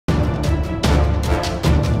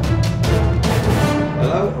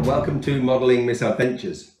welcome to Modelling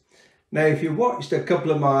Misadventures. Now, if you've watched a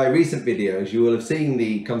couple of my recent videos, you will have seen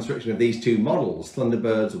the construction of these two models,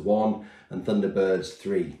 Thunderbirds 1 and Thunderbirds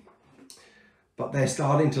 3. But they're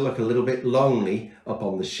starting to look a little bit lonely up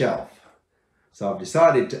on the shelf. So I've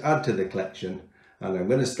decided to add to the collection, and I'm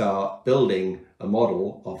going to start building a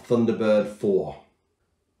model of Thunderbird 4.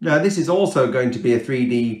 Now, this is also going to be a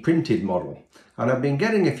 3D printed model, and I've been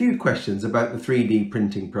getting a few questions about the 3D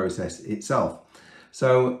printing process itself.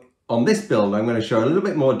 So on this build, I'm going to show a little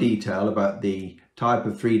bit more detail about the type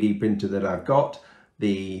of 3D printer that I've got,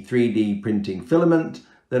 the 3D printing filament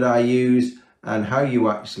that I use, and how you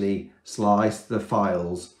actually slice the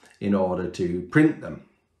files in order to print them.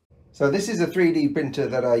 So this is a 3D printer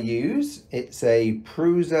that I use. It's a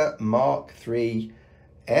Prusa Mark III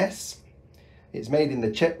S. It's made in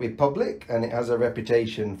the Czech Republic, and it has a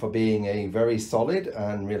reputation for being a very solid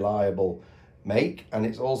and reliable make, and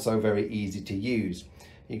it's also very easy to use.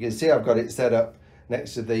 You can see I've got it set up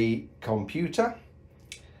next to the computer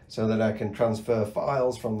so that I can transfer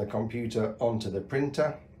files from the computer onto the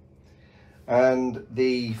printer. And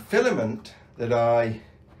the filament that I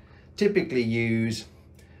typically use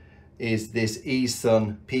is this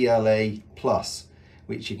eSun PLA Plus,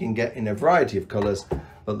 which you can get in a variety of colours,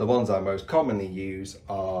 but the ones I most commonly use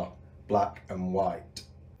are black and white.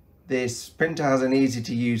 This printer has an easy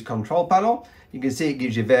to use control panel. You can see it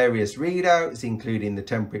gives you various readouts, including the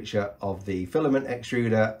temperature of the filament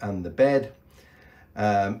extruder and the bed.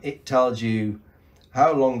 It tells you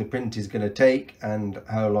how long the print is going to take and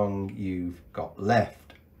how long you've got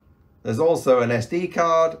left. There's also an SD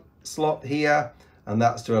card slot here, and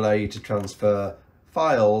that's to allow you to transfer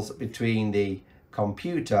files between the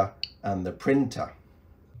computer and the printer.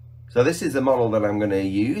 So this is the model that I'm going to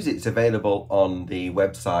use. It's available on the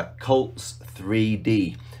website Cults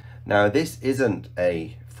 3D. Now, this isn't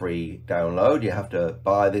a free download. You have to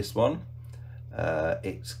buy this one.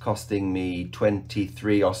 It's costing me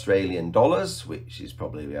 23 Australian dollars, which is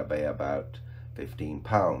probably about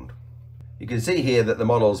 £15. You can see here that the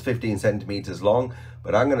model is 15 centimeters long,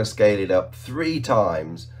 but I'm going to scale it up 3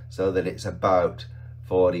 times so that it's about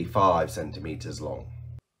 45 centimeters long.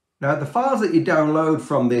 Now, the files that you download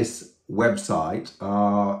from this website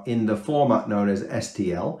are in the format known as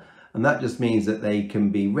STL, and that just means that they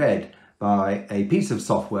can be read by a piece of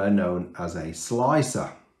software known as a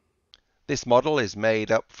slicer. This model is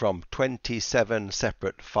made up from 27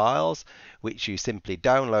 separate files, which you simply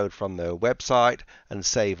download from the website and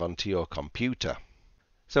save onto your computer.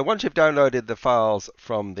 So once you've downloaded the files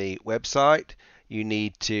from the website, you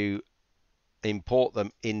need to import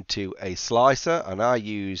them into a slicer, and I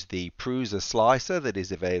use the Prusa slicer that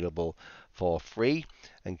is available for free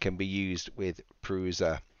and can be used with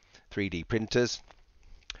Prusa 3D printers.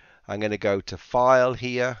 I'm going to go to File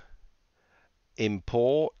here,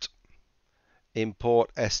 Import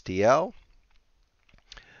STL.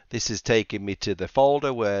 This is taking me to the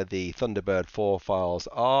folder where the Thunderbird 4 files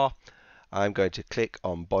are. I'm going to click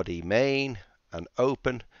on Body Main and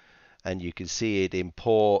Open, and you can see it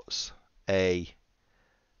imports a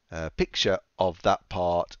picture of that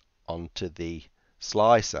part onto the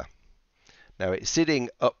slicer. Now, it's sitting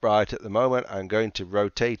upright at the moment. I'm going to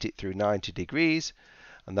rotate it through 90 degrees,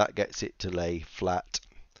 and that gets it to lay flat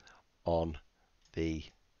on the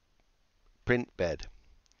print bed.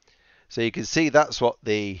 So you can see that's what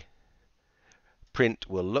the print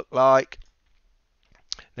will look like.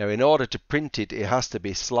 Now, in order to print it, it has to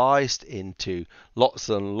be sliced into lots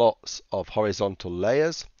and lots of horizontal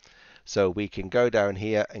layers. So we can go down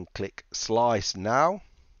here and click Slice Now,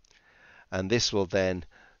 and this will then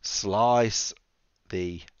slice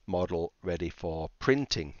the model ready for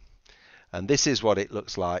printing. And this is what it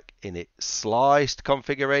looks like in its sliced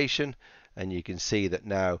configuration, and you can see that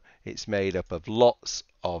now it's made up of lots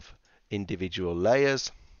of individual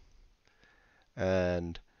layers,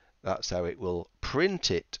 and that's how it will print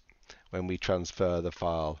it when we transfer the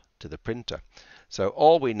file to the printer. So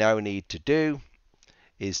all we now need to do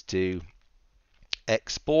is to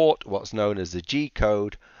export what's known as the G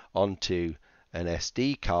code onto an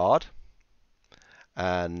SD card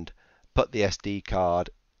and put the SD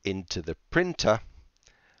card into the printer,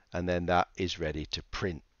 and then that is ready to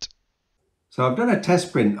print. So I've done a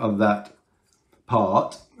test print of that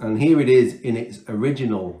part, and here it is in its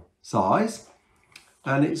original size,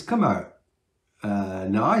 and it's come out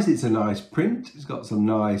nice. It's a nice print. It's got some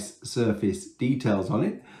nice surface details on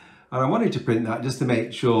it, and I wanted to print that just to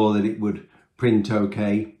make sure that it would print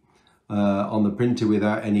okay on the printer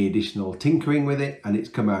without any additional tinkering with it, and it's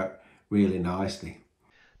come out really nicely.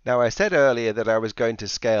 Now, I said earlier that I was going to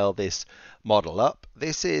scale this model up.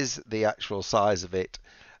 This is the actual size of it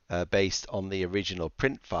based on the original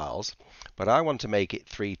print files, but I want to make it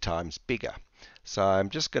 3 times bigger. So I'm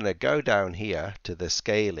just going to go down here to the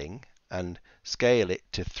scaling and scale it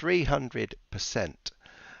to 300%,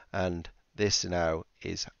 and this now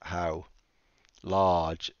is how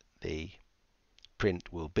large the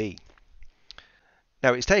print will be.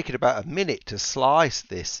 Now it's taken about a minute to slice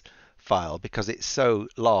this file because it's so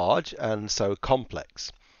large and so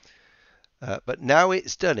complex. But now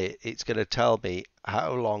it's done it, it's going to tell me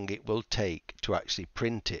how long it will take to actually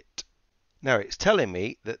print it. Now it's telling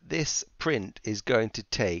me that this print is going to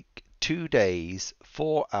take 2 days,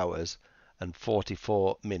 4 hours and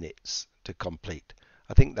 44 minutes to complete.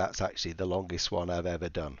 I think that's actually the longest one I've ever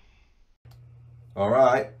done. All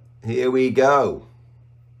right, here we go.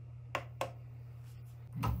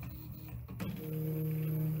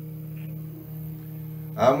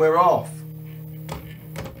 And we're off.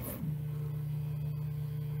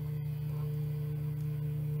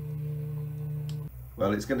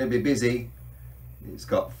 Well, it's going to be busy. It's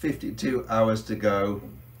got 52 hours to go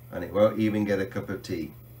and it won't even get a cup of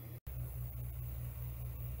tea.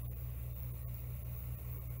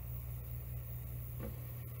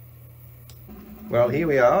 Well, here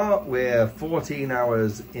we are. We're 14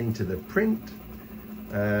 hours into the print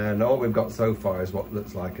and all we've got so far is what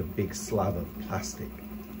looks like a big slab of plastic.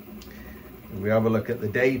 If we have a look at the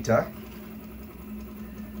data,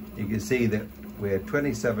 you can see that we're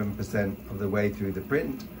 27% of the way through the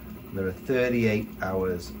print. There are 38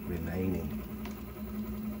 hours remaining.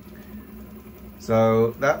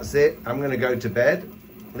 So that's it. I'm going to go to bed,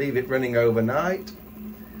 leave it running overnight,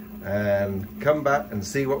 and come back and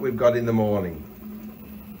see what we've got in the morning.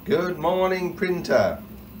 Good morning, printer.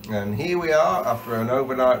 And here we are after an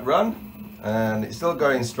overnight run, and it's still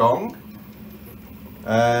going strong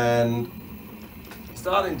and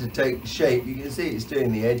starting to take shape. You can see it's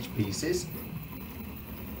doing the edge pieces.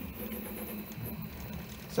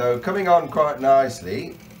 So coming on quite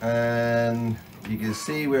nicely, and you can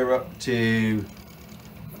see we're up to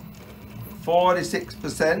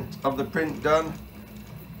 46% of the print done,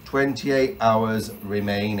 28 hours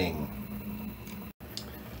remaining.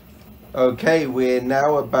 Okay, we're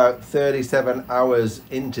now about 37 hours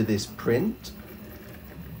into this print.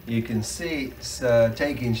 You can see it's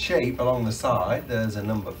taking shape along the side. There's a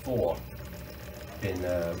number 4 been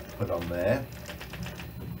put on there.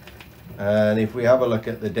 And if we have a look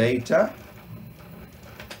at the data,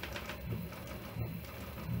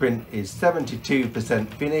 print is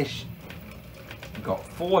 72% finished. We've got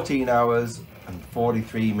 14 hours and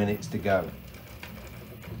 43 minutes to go.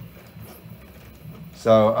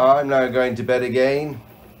 So I'm now going to bed again.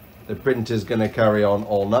 The printer's going to carry on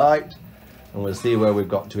all night and we'll see where we've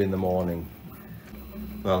got to in the morning.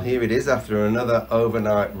 Well, here it is after another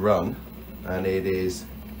overnight run, and it is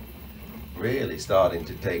really starting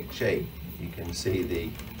to take shape. You can see the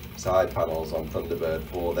side panels on Thunderbird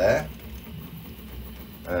 4 there.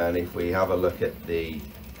 And if we have a look at the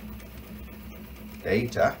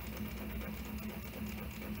data,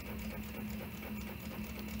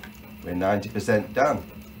 we're 90% done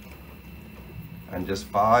and just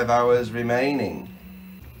 5 hours remaining.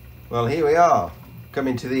 Well, here we are,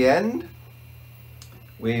 coming to the end.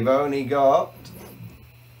 We've only got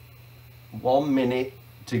 1 minute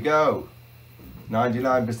to go.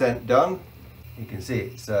 99% done. You can see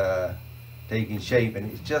it's taking shape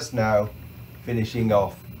and it's just now finishing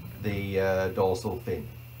off the dorsal fin.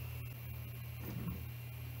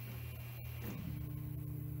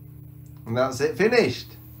 And that's it,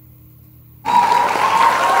 finished.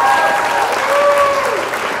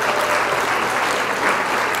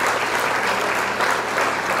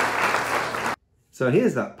 So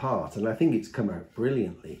here's that part, and I think it's come out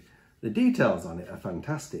brilliantly. The details on it are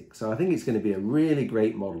fantastic, so I think it's going to be a really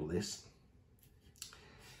great model, this.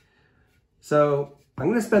 So I'm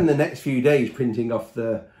going to spend the next few days printing off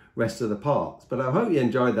the rest of the parts, but I hope you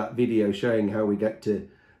enjoyed that video showing how we get to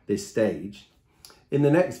this stage. In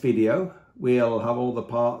the next video, we'll have all the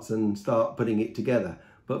parts and start putting it together.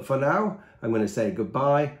 But for now, I'm going to say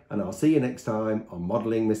goodbye, and I'll see you next time on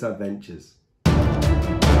Modelling Misadventures.